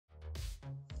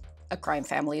A crime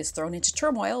family is thrown into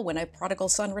turmoil when a prodigal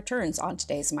son returns on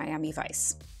today's Miami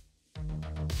Vice.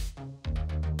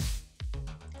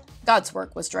 God's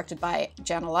Work was directed by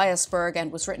Jan Eliasberg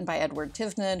and was written by Edward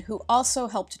Tivnan, who also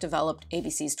helped develop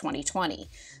ABC's 2020.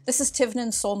 This is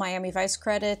Tivnan's sole Miami Vice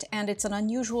credit, and it's an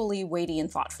unusually weighty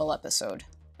and thoughtful episode.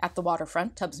 At the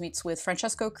waterfront, Tubbs meets with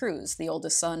Francesco Cruz, the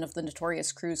oldest son of the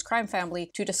notorious Cruz crime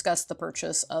family, to discuss the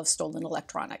purchase of stolen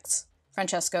electronics.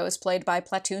 Francesco is played by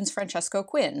Platoon's Francesco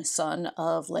Quinn, son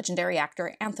of legendary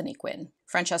actor Anthony Quinn.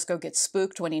 Francesco gets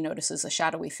spooked when he notices a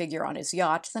shadowy figure on his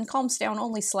yacht, then calms down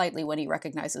only slightly when he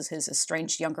recognizes his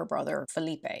estranged younger brother,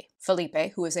 Felipe.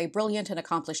 Felipe, who is a brilliant and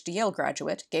accomplished Yale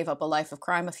graduate, gave up a life of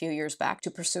crime a few years back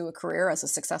to pursue a career as a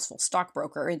successful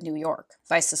stockbroker in New York.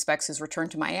 Vice suspects his return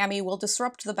to Miami will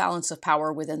disrupt the balance of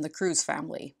power within the Cruz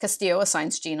family. Castillo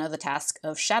assigns Gina the task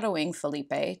of shadowing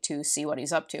Felipe to see what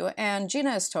he's up to, and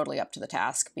Gina is totally up to the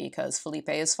task because Felipe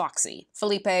is foxy.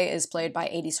 Felipe is played by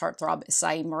 80s heartthrob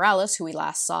Esai Morales, who we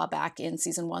last saw back in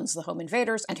Season 1's The Home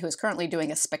Invaders, and who is currently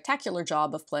doing a spectacular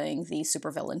job of playing the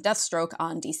supervillain Deathstroke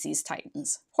on DC's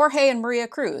Titans. Jorge and Maria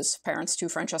Cruz, parents to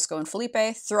Francesco and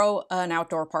Felipe, throw an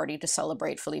outdoor party to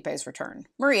celebrate Felipe's return.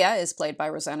 Maria is played by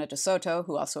Rosanna De Soto,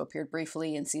 who also appeared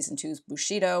briefly in Season 2's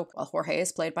Bushido, while Jorge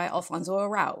is played by Alfonso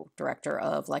Arau, director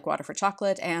of Like Water for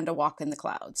Chocolate and A Walk in the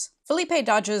Clouds. Felipe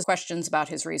dodges questions about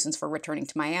his reasons for returning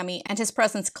to Miami, and his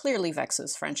presence clearly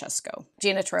vexes Francesco.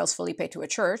 Gina trails Felipe to a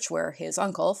church where his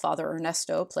uncle, Father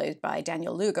Ernesto, played by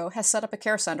Daniel Lugo, has set up a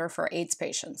care center for AIDS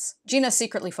patients. Gina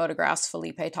secretly photographs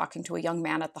Felipe talking to a young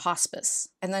man at the hospice,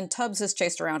 and then Tubbs is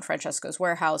chased around Francesco's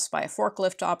warehouse by a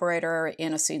forklift operator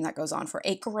in a scene that goes on for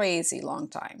a crazy long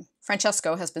time.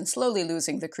 Francesco has been slowly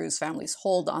losing the Cruz family's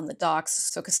hold on the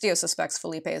docks, so Castillo suspects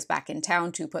Felipe is back in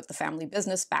town to put the family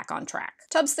business back on track.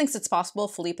 Tubbs thinks it's possible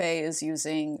Felipe is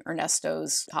using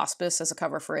Ernesto's hospice as a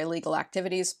cover for illegal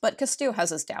activities, but Castillo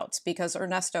has his doubts because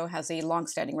Ernesto has a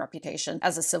long-standing reputation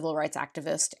as a civil rights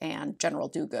activist and general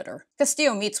do-gooder.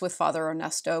 Castillo meets with Father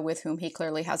Ernesto, with whom he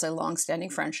clearly has a long-standing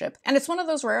friendship, and it's one of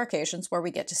those rare occasions where we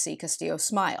get to see Castillo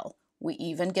smile. We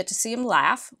even get to see him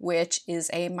laugh, which is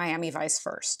a Miami Vice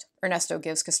first. Ernesto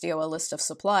gives Castillo a list of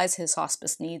supplies his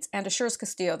hospice needs and assures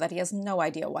Castillo that he has no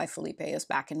idea why Felipe is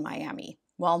back in Miami.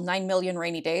 While 9 Million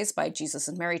Rainy Days by Jesus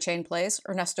and Mary Chain plays,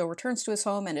 Ernesto returns to his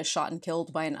home and is shot and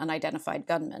killed by an unidentified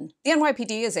gunman. The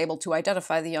NYPD is able to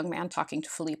identify the young man talking to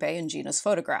Felipe in Gina's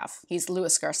photograph. He's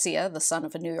Luis Garcia, the son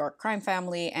of a New York crime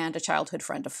family and a childhood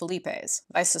friend of Felipe's.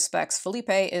 Vice suspects Felipe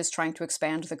is trying to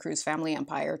expand the Cruz family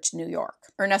empire to New York.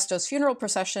 Ernesto's funeral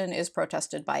procession is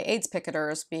protested by AIDS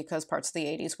picketers because parts of the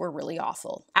 80s were really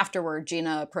awful. Afterward,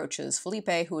 Gina approaches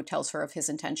Felipe, who tells her of his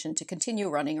intention to continue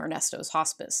running Ernesto's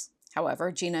hospice.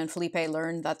 However, Gina and Felipe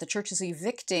learn that the church is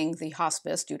evicting the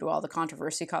hospice due to all the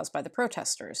controversy caused by the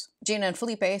protesters. Gina and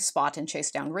Felipe spot and chase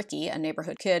down Ricky, a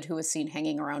neighborhood kid who was seen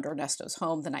hanging around Ernesto's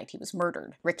home the night he was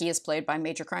murdered. Ricky is played by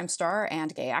major crime star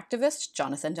and gay activist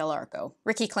Jonathan Del Arco.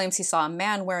 Ricky claims he saw a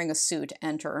man wearing a suit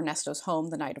enter Ernesto's home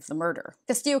the night of the murder.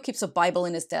 Castillo keeps a Bible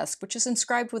in his desk, which is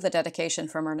inscribed with a dedication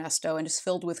from Ernesto and is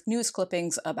filled with news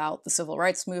clippings about the civil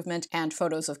rights movement and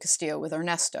photos of Castillo with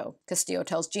Ernesto. Castillo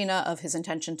tells Gina of his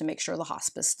intention to make sure the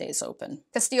hospice stays open.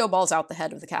 Castillo balls out the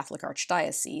head of the Catholic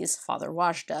Archdiocese, Father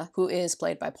Wajda, who is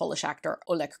played by Polish actor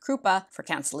Oleg Krupa, for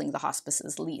canceling the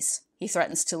hospice's lease. He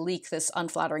threatens to leak this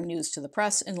unflattering news to the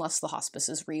press unless the hospice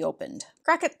is reopened.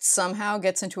 Crockett somehow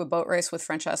gets into a boat race with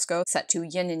Francesco, set to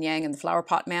Yin and Yang and the Flower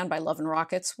Pot Man by Love and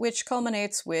Rockets, which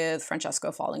culminates with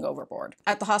Francesco falling overboard.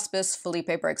 At the hospice,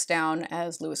 Felipe breaks down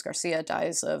as Luis Garcia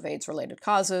dies of AIDS-related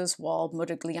causes, while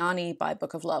Modigliani by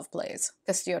Book of Love plays.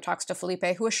 Castillo talks to Felipe,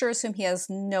 who assures him he has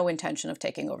no intention of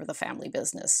taking over the family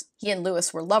business. He and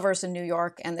Luis were lovers in New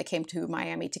York, and they came to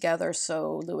Miami together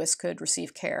so Luis could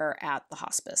receive care at the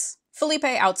hospice. Felipe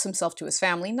outs himself to his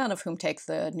family, none of whom take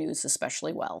the news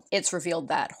especially well. It's revealed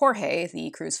that Jorge, the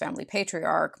Cruz family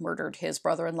patriarch, murdered his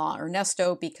brother-in-law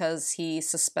Ernesto because he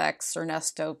suspects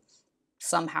Ernesto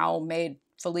somehow made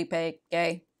Felipe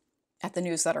gay. At the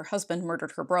news that her husband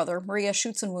murdered her brother, Maria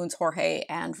shoots and wounds Jorge,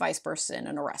 and Vice bursts in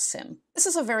and arrests him. This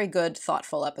is a very good,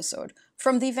 thoughtful episode.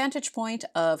 From the vantage point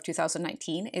of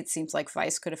 2019, it seems like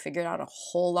Vice could have figured out a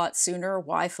whole lot sooner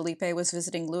why Felipe was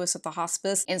visiting Luis at the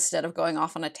hospice, instead of going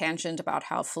off on a tangent about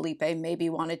how Felipe maybe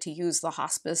wanted to use the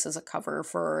hospice as a cover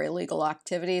for illegal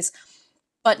activities.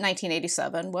 But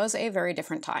 1987 was a very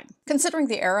different time. Considering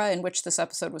the era in which this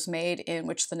episode was made, in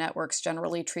which the networks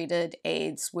generally treated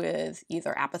AIDS with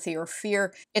either apathy or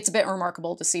fear, it's a bit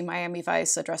remarkable to see Miami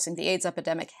Vice addressing the AIDS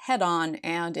epidemic head-on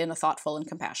and in a thoughtful and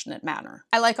compassionate manner.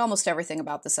 I like almost everything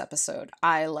about this episode.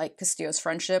 I like Castillo's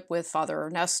friendship with Father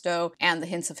Ernesto and the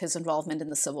hints of his involvement in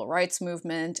the civil rights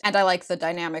movement, and I like the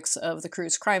dynamics of the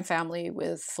Cruz crime family,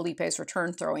 with Felipe's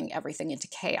return throwing everything into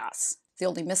chaos. The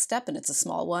only misstep, and it's a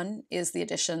small one, is the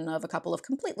addition of a couple of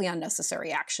completely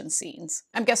unnecessary action scenes.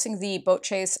 I'm guessing the boat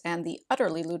chase and the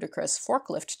utterly ludicrous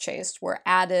forklift chase were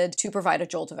added to provide a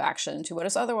jolt of action to what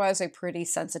is otherwise a pretty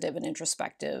sensitive and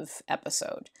introspective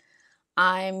episode.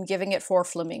 I'm giving it 4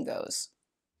 flamingos.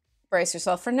 Brace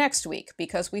yourself for next week,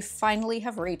 because we finally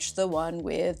have reached the one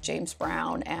with James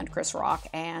Brown and Chris Rock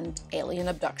and alien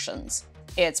abductions.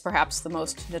 It's perhaps the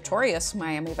most notorious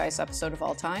Miami Vice episode of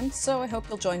all time, so I hope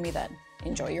you'll join me then.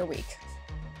 Enjoy your week.